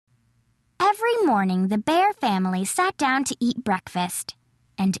Every morning, the bear family sat down to eat breakfast.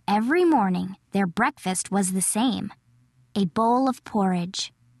 And every morning, their breakfast was the same: a bowl of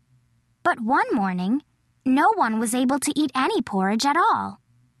porridge. But one morning, no one was able to eat any porridge at all.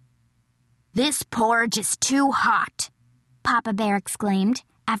 "This porridge is too hot," Papa Bear exclaimed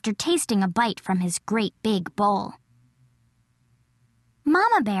after tasting a bite from his great big bowl.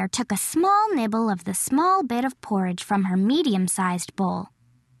 Mama Bear took a small nibble of the small bit of porridge from her medium-sized bowl.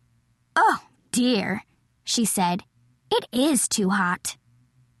 "Oh, dear," she said, "it is too hot."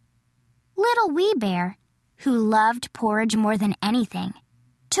 Little Wee Bear, who loved porridge more than anything,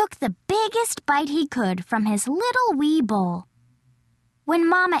 took the biggest bite he could from his little wee bowl. When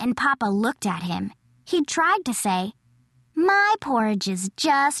Mama and Papa looked at him, he tried to say, "My porridge is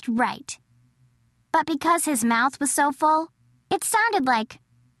just right." But because his mouth was so full, it sounded like,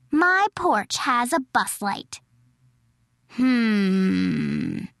 "My porch has a bus light."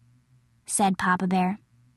 Said Papa Bear.